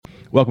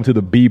Welcome to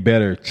the Be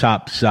Better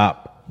Chop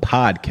Shop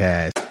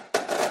podcast.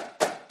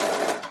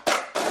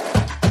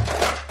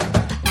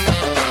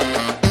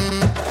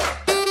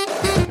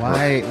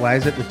 Why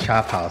is it the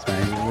chop house,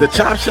 man? The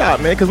chop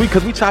shop, man,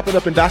 because we chop it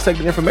up and dissect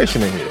the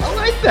information in here. I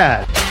like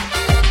that.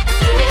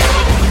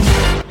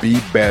 Be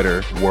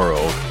Better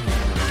World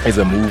is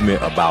a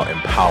movement about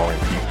empowering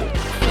people.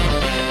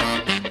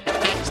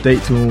 Stay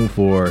tuned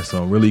for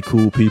some really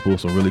cool people,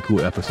 some really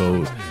cool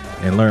episodes,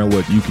 and learn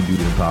what you can do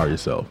to empower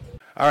yourself.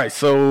 All right,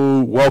 so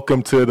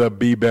welcome to the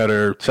Be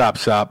Better Chop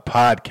Shop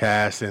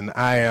podcast, and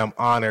I am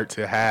honored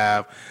to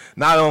have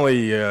not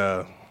only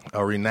a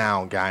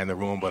renowned guy in the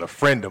room, but a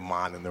friend of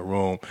mine in the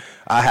room.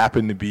 I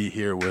happen to be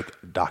here with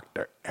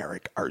Dr.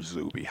 Eric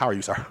Arzubi. How are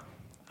you, sir?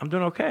 I'm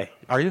doing okay.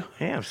 Are you?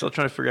 Yeah, I'm still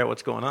trying to figure out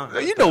what's going on.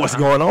 You know what's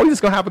going on. We're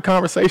just going to have a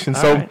conversation.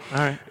 All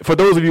right. For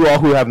those of you all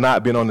who have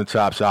not been on the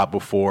Chop Shop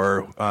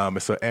before,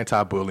 it's an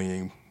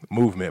anti-bullying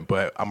movement,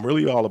 but I'm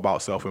really all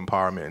about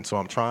self-empowerment. And so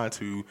I'm trying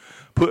to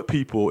put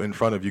people in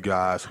front of you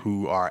guys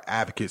who are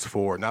advocates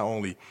for not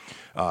only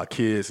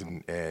kids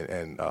and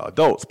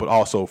adults, but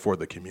also for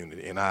the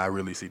community. And I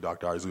really see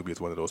Dr. Arzubi as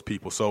one of those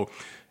people. So,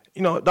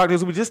 Dr.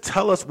 Arzubi, just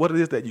tell us what it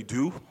is that you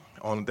do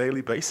on a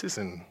daily basis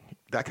and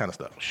that kind of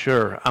stuff.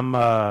 Sure. I'm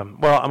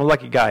a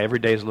lucky guy. Every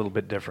day is a little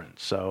bit different,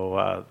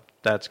 so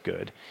that's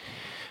good.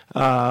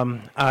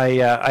 I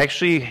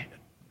actually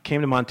came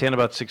to Montana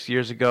about 6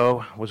 years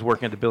ago, was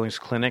working at the Billings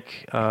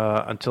Clinic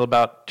until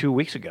about 2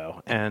 weeks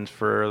ago. And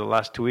for the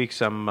last 2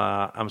 weeks,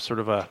 I'm sort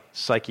of a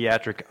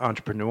psychiatric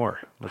entrepreneur.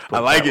 I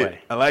like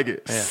it.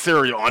 Yeah.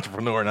 Serial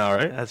entrepreneur now,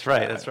 right? That's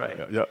right. That's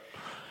right. Yep.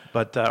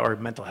 But or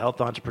mental health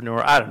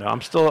entrepreneur. I don't know.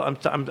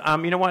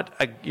 I'm you know what?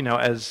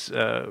 As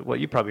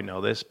you probably know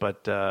this,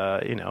 but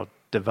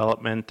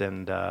development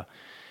and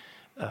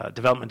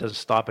development doesn't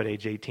stop at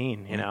age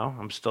 18.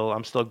 I'm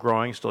still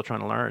growing, still trying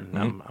to learn.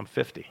 Mm-hmm. I'm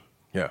 50.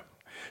 Yeah.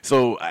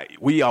 So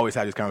we always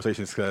have these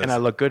conversations and I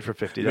look good for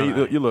 50.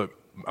 Don't you look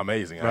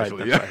amazing,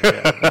 actually. Right,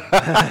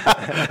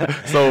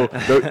 yeah. So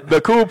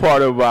the cool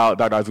part about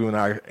Dr.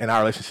 Arzubi and our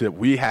relationship,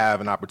 we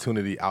have an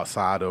opportunity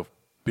outside of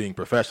being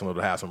professional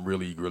to have some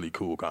really, really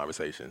cool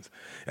conversations.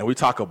 And we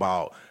talk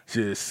about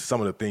just some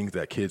of the things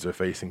that kids are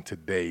facing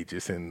today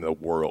just in the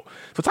world.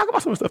 So talk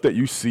about some of the stuff that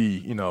you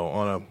see,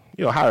 on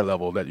a higher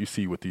level that you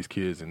see with these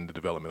kids and the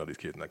development of these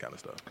kids and that kind of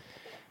stuff.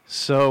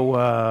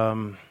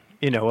 So,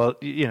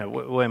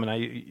 William and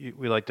I,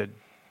 we like to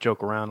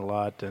joke around a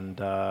lot and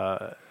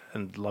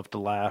love to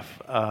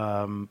laugh.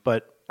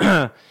 But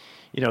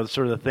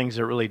sort of the things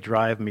that really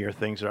drive me are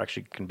things that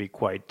actually can be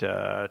quite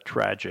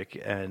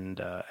tragic and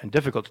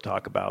difficult to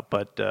talk about.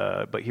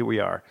 But here we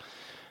are.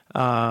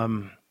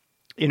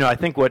 I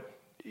think what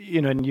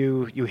and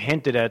you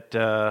hinted at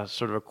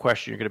sort of a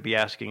question you're going to be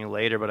asking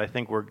later. But I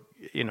think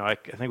I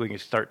think we can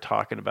start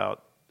talking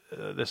about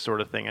this sort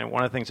of thing. And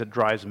one of the things that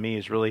drives me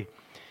is really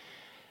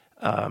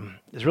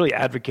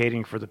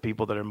advocating for the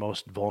people that are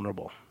most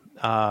vulnerable,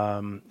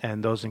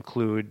 and those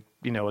include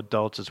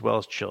adults as well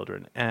as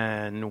children.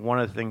 And one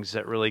of the things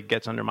that really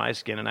gets under my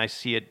skin, and I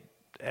see it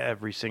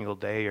every single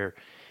day, are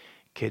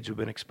kids who've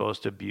been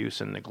exposed to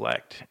abuse and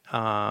neglect.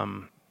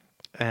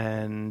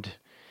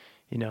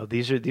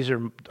 These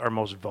are our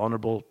most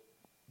vulnerable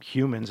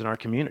humans in our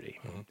community.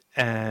 Mm-hmm.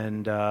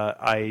 And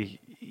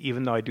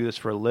even though I do this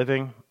for a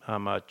living,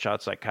 I'm a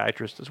child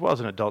psychiatrist as well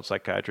as an adult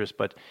psychiatrist,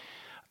 but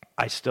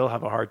I still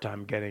have a hard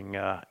time getting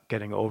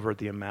over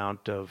the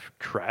amount of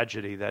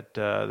tragedy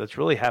that's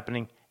really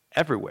happening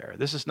everywhere.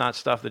 This is not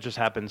stuff that just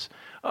happens.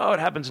 Oh, it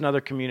happens in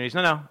other communities.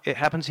 No, it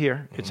happens here.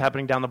 Mm-hmm. It's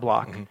happening down the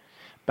block. Mm-hmm.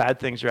 Bad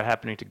things are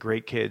happening to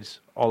great kids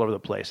all over the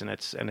place, and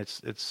it's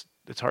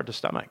hard to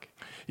stomach.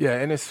 Yeah,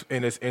 and it's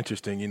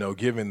interesting,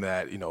 given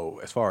that,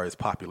 as far as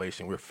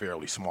population, we're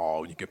fairly small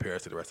when you compare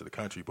us to the rest of the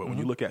country. But when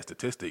you look at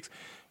statistics,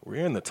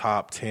 we're in the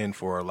top 10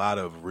 for a lot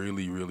of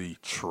really, really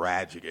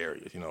tragic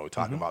areas. We're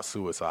talking about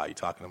suicide, you're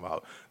talking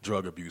about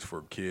drug abuse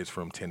for kids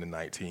from 10 to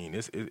 19.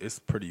 It's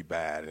pretty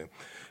bad. And,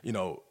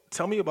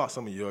 tell me about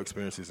some of your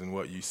experiences and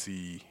what you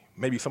see,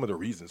 maybe some of the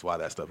reasons why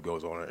that stuff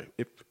goes on,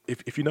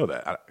 if you know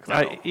that.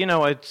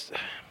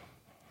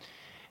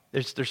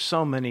 There's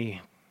so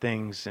many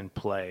things in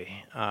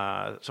play,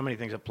 so many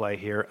things at play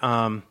here.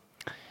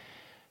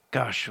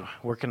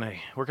 Where can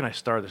I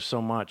start? There's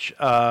so much.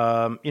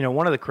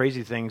 One of the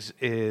crazy things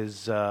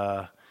is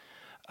I'm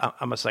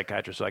a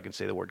psychiatrist, so I can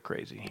say the word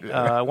crazy.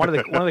 One of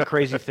the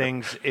crazy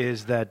things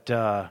is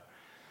that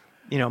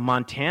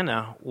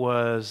Montana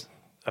was,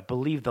 I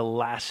believe, the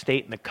last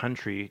state in the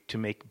country to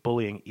make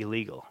bullying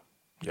illegal.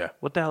 Yeah.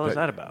 What the hell is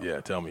that about? Yeah,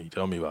 tell me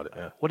about it.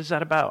 Yeah. What is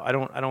that about? I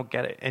don't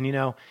get it.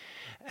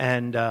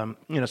 And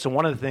so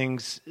one of the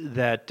things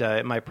that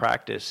in my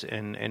practice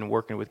and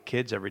working with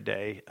kids every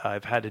day,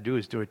 I've had to do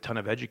is do a ton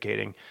of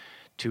educating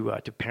to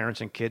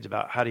parents and kids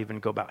about how to even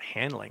go about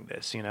handling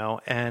this,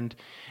 and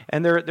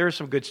there are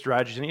some good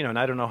strategies, and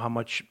I don't know how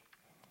much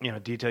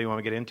detail you want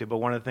to get into, but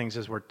one of the things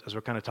as we're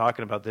kind of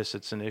talking about this,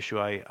 it's an issue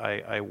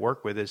I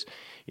work with is,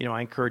 I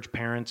encourage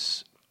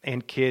parents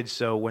and kids,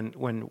 so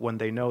when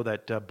they know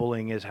that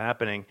bullying is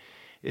happening,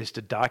 is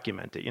to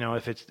document it.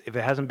 If it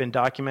hasn't been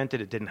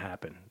documented, it didn't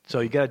happen.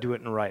 So you got to do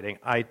it in writing.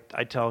 I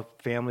tell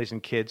families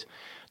and kids,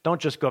 don't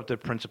just go up to the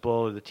principal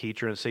or the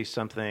teacher and say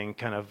something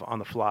kind of on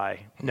the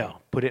fly. No,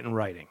 put it in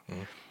writing.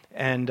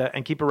 And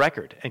keep a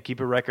record,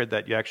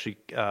 that you actually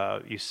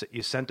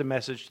you sent a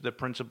message to the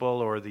principal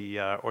or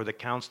the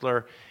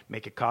counselor.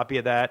 Make a copy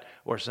of that,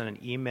 or send an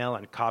email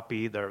and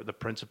copy the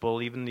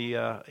principal. Even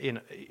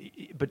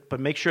but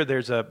make sure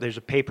there's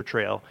a paper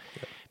trail,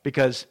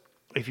 because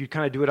if you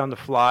kind of do it on the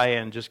fly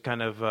and just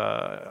kind of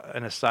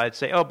an aside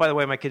say, oh, by the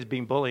way, my kid's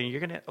being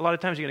bullied, a lot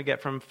of times you're gonna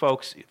get from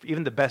folks,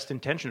 even the best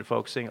intentioned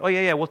folks, saying, oh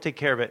yeah, we'll take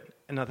care of it,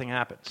 and nothing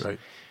happens. Right.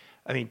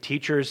 I mean,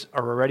 teachers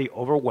are already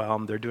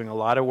overwhelmed. They're doing a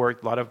lot of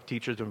work. A lot of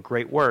teachers doing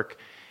great work.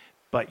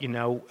 But,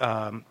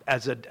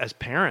 as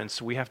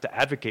parents, we have to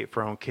advocate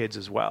for our own kids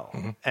as well,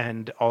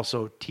 and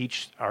also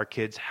teach our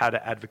kids how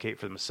to advocate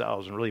for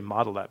themselves and really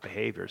model that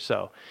behavior.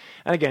 So,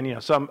 and again,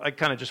 I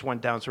kind of just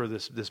went down sort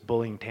of this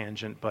bullying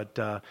tangent, but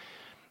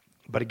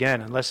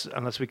again,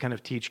 unless we kind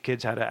of teach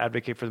kids how to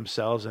advocate for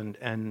themselves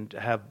and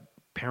have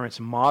parents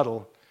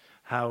model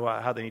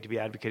how they need to be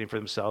advocating for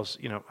themselves,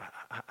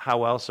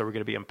 how else are we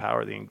going to be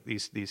empowering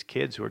these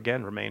kids who,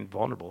 again, remain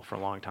vulnerable for a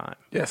long time?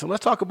 Yeah, so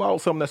let's talk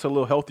about something that's a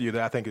little healthier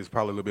that I think is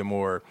probably a little bit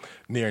more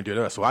near and dear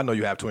to us. So I know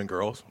you have twin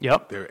girls.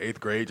 Yep. They're 8th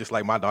grade, just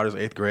like my daughter's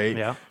 8th grade.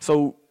 Yeah.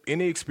 So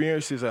any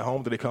experiences at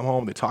home, do they come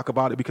home, they talk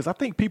about it? Because I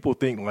think people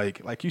think,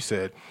 like you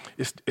said,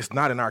 it's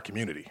not in our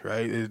community,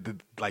 right?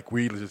 Like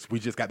we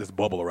just got this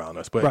bubble around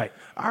us. But right.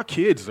 Our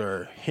kids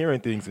are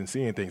hearing things and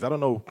seeing things. I don't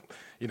know,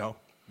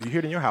 do you hear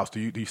it in your house?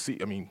 Do you see?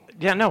 I mean,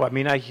 yeah, no. I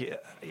mean, I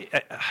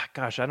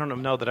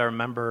don't know that I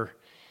remember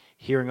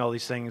hearing all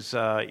these things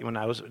when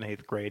I was in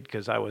 8th grade,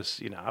 because I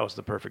was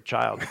the perfect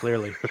child,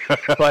 clearly.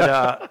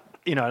 But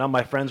and all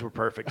my friends were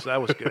perfect, so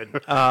that was good.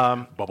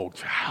 Bubble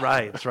child.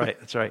 Right.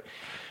 That's right.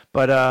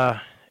 But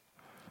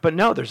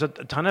no, there's a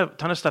ton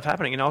of stuff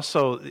happening, and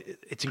also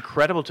it's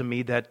incredible to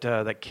me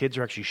that kids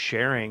are actually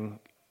sharing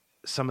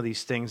some of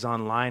these things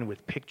online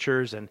with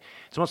pictures, and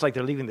it's almost like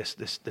they're leaving this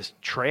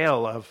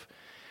trail of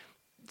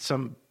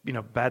some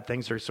bad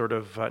things are sort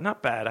of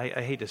not bad.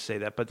 I hate to say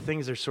that, but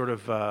things are sort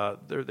of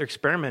they're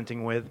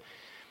experimenting with,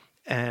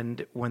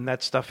 and when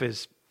that stuff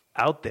is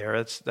out there,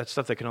 that's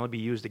stuff that can only be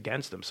used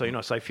against them.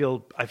 So so I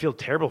feel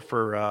terrible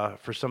for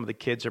some of the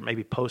kids, or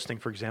maybe posting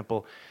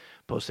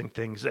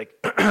things like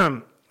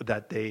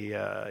that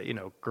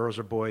they girls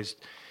or boys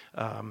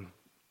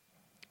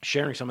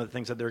sharing some of the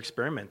things that they're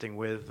experimenting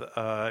with.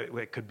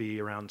 It could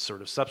be around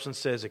sort of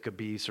substances. It could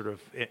be sort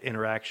of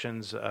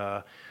interactions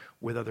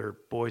with other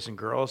boys and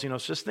girls.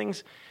 It's just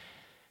things,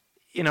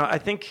 I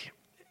think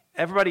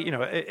everybody,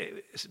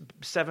 7th,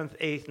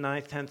 8th,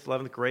 9th, 10th,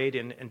 11th grade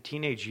and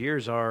teenage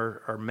years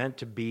are meant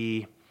to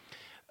be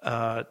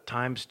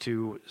times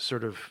to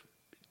sort of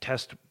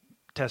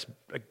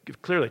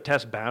clearly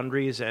test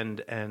boundaries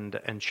and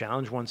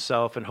challenge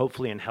oneself, and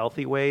hopefully in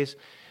healthy ways.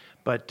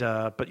 But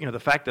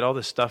the fact that all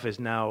this stuff is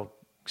now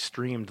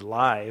streamed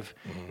live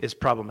is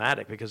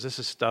problematic, because this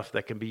is stuff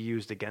that can be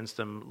used against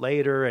them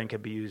later, and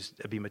can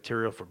be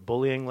material for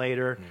bullying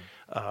later,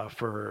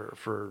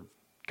 for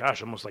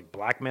almost like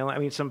blackmailing. I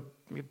mean, some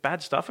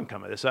bad stuff can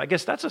come of this. So I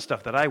guess that's the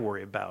stuff that I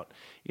worry about.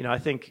 I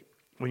think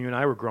when you and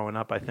I were growing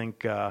up, I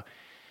think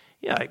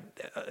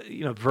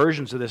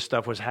versions of this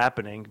stuff was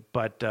happening,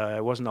 but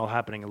it wasn't all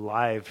happening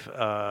live,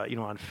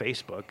 on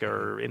Facebook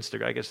or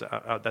Instagram. I guess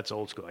that's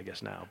old school, I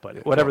guess now.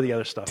 But whatever the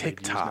other stuff,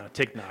 TikTok,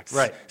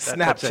 right?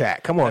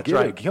 Snapchat. Come on,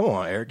 right. Come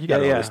on, Eric. You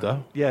got all this stuff.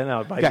 Yeah,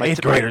 no. You got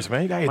 8th graders,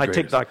 man. You got 8th graders.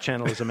 My TikTok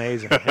channel is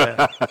amazing.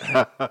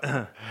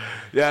 Yeah.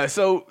 Yeah.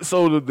 So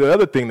the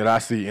other thing that I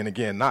see, and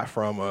again, not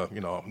from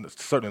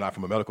certainly not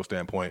from a medical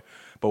standpoint,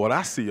 but what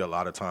I see a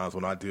lot of times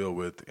when I deal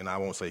with, and I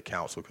won't say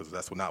counsel because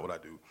that's not what I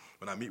do.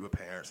 When I meet with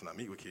parents and I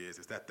meet with kids,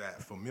 is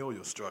that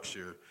familial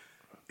structure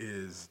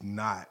is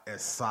not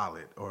as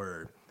solid,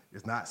 or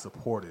is not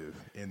supportive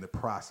in the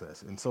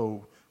process. And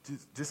so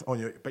just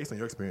based on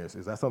your experience,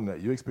 is that something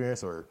that you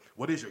experience, or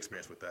what is your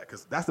experience with that?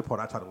 Because that's the part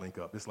I try to link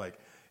up. It's like,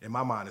 in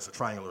my mind, it's a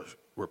triangular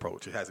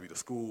approach. It has to be the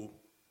school,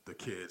 the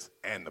kids,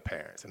 and the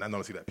parents. And I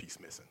don't see that piece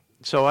missing.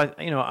 So I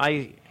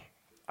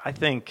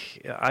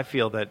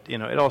feel that,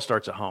 it all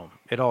starts at home.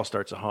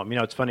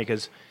 It's funny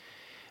because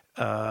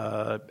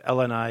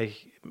Ella and I,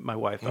 my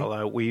wife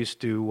Ella, we used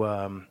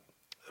to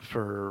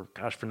for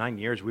 9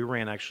 years we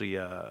ran actually,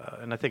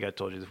 and I think I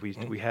told you this.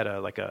 We had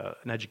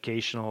an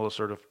educational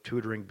sort of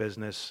tutoring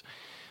business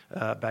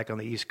back on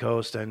the East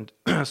Coast, and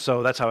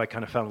so that's how I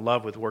kind of fell in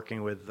love with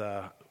working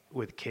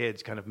with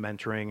kids, kind of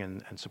mentoring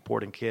and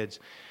supporting kids.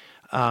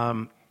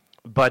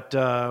 But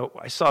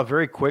I saw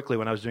very quickly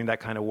when I was doing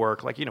that kind of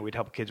work, we'd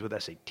help kids with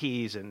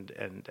SATs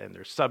and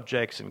their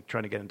subjects and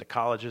trying to get into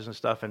colleges and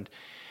stuff, and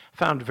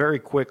found very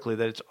quickly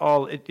that it's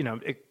all,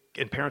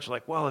 and parents are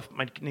like, well, if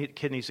my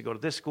kid needs to go to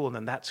this school and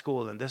then that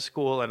school and then this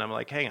school, and I'm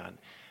like, hang on,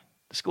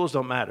 the schools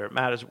don't matter. It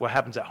matters what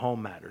happens at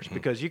home matters,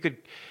 because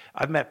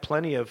I've met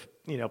plenty of,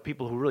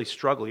 people who really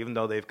struggle, even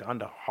though they've gone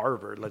to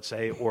Harvard, let's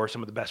say, or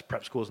some of the best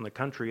prep schools in the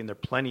country, and there are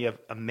plenty of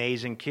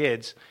amazing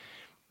kids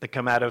They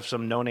come out of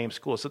some no-name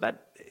school. So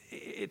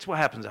it's what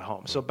happens at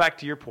home. So back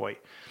to your point,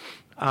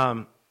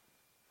 in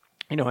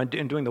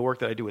doing the work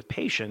that I do with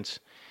patients,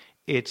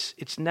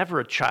 it's never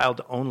a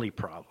child-only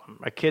problem.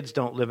 Right? Kids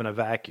don't live in a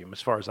vacuum,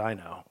 as far as I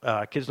know.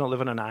 Kids don't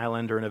live on an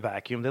island or in a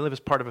vacuum. They live as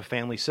part of a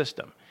family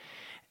system.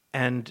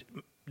 And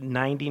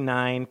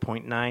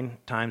 99.9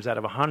 times out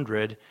of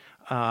 100,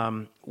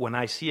 when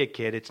I see a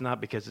kid, it's not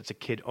because it's a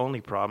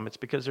kid-only problem. It's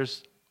because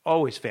there's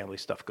always family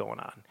stuff going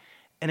on.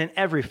 And in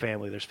every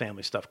family, there's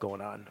family stuff going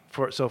on.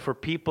 So for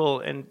people,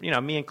 and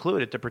me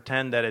included, to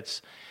pretend that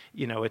it's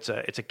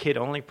a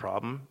kid-only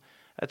problem,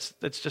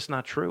 that's just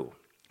not true.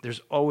 There's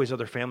always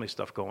other family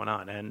stuff going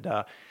on,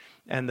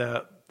 and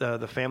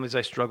the families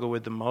I struggle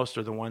with the most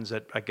are the ones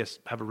that I guess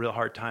have a real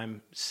hard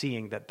time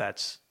seeing that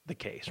that's the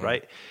case,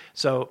 right?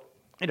 So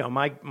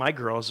my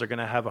girls are going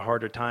to have a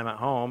harder time at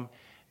home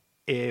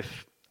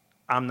if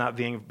I'm not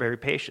being very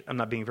patient. I'm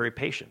not being very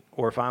patient,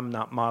 or if I'm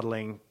not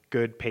modeling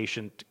good,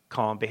 patient,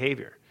 calm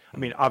behavior. I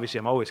mean, obviously,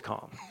 I'm always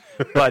calm,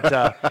 but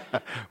Ella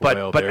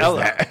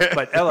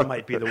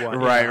might be the one.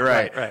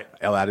 Right.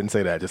 Ella, I didn't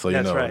say that. Just so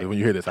you know, right. When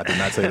you hear this, I did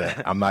not say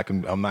that. I'm not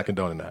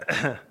condoning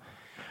that.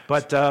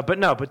 But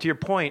to your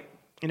point,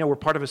 we're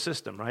part of a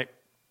system, right?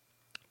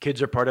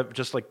 Kids are part of,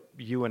 just like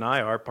you and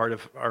I are, part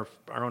of our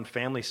own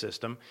family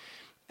system.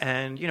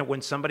 And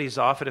when somebody's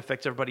off, it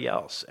affects everybody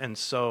else, and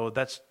so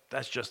that's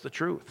just the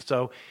truth.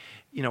 So.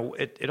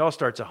 It all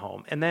starts at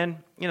home. And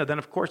then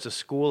of course, the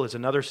school is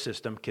another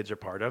system kids are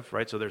part of,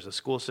 right? So there's a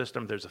school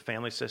system, there's a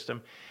family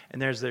system, and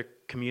there's the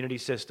community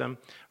system,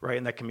 right?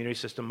 And that community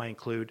system might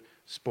include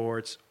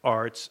sports,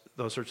 arts,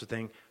 those sorts of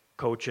things,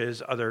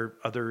 coaches,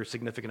 other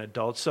significant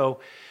adults.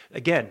 So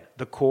again,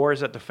 the core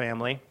is at the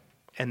family,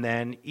 and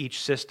then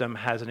each system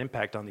has an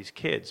impact on these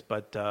kids.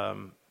 But,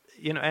 and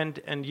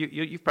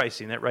you've probably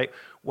seen that, right?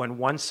 When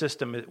one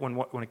system,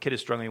 when a kid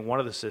is struggling in one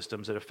of the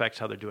systems, it affects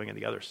how they're doing in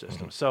the other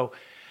system. Mm-hmm.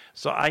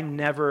 So I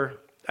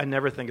never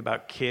think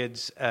about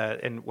kids,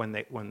 and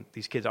when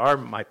these kids are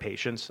my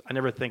patients, I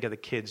never think of the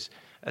kids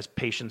as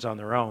patients on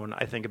their own.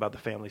 I think about the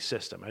family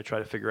system. I try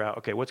to figure out,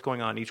 okay, what's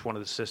going on in each one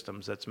of the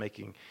systems that's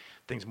making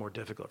things more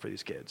difficult for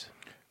these kids.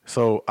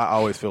 So I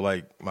always feel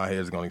like my head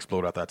is going to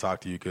explode after I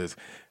talk to you, because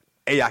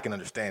I can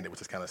understand it, which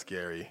is kind of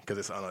scary because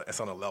it's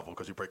on a level,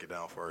 because you break it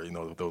down for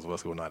those of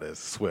us who are not as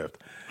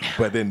swift.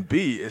 But then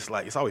B, it's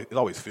like it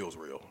always feels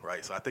real,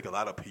 right? So I think a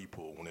lot of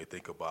people, when they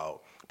think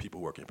about people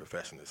working in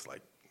profession, it's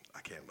like, I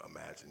can't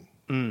imagine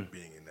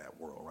being in that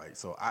world, right?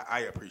 So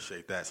I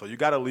appreciate that. So you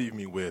got to leave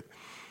me with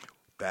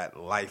that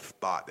life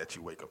thought that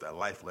you wake up, that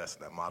life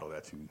lesson, that model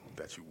that you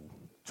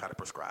try to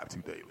prescribe to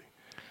daily.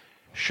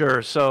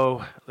 Sure.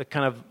 So,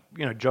 kind of,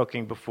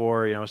 joking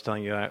before, I was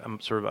telling you,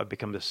 I've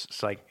become this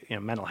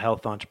mental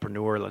health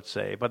entrepreneur, let's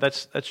say, but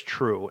that's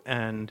true.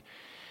 And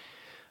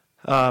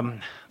the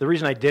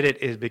reason I did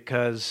it is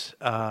because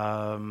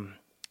I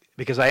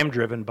am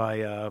driven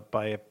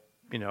by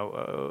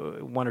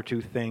one or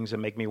two things that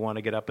make me want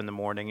to get up in the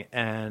morning.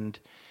 And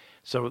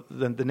so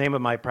the name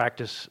of my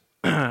practice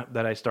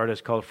that I started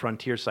is called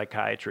Frontier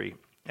Psychiatry.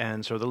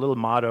 And so the little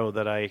motto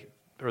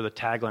or the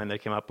tagline that I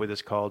came up with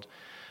is called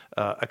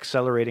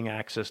accelerating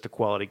access to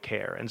quality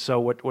care. And so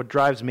what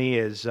drives me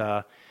is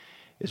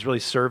really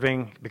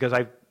serving, because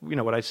I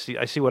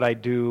see what I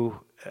do.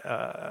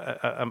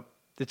 I'm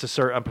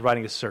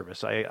providing a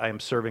service. I am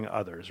serving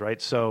others, right?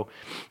 So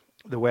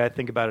the way I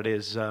think about it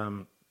is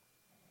I'm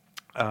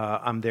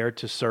there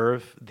to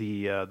serve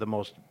the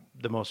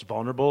most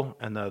vulnerable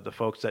and the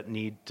folks that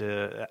need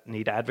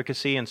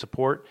advocacy and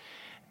support.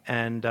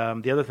 And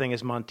the other thing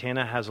is,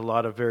 Montana has a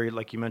lot of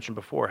like you mentioned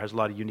before, has a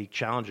lot of unique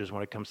challenges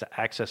when it comes to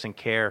accessing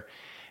care.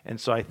 And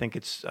so I think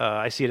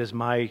I see it as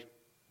my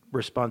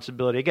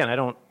responsibility. Again, I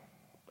don't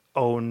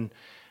own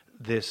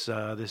this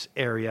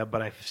area,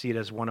 but I see it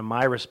as one of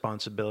my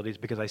responsibilities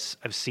because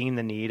I've seen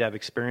the need, I've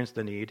experienced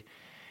the need.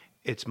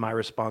 It's my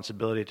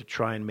responsibility to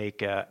try and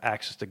make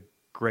access to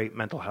great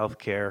mental health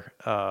care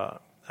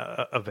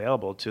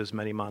available to as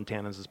many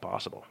Montanans as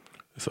possible.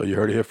 So you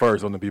heard it here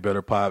first on the Be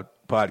Better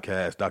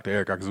podcast. Dr.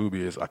 Eric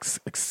Arzubi is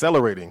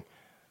accelerating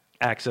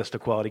access to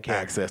quality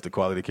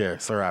care.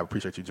 Sir, I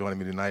appreciate you joining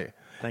me tonight.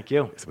 Thank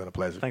you. It's been a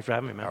pleasure. Thanks for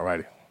having me, man. All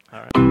righty.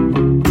 All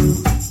right.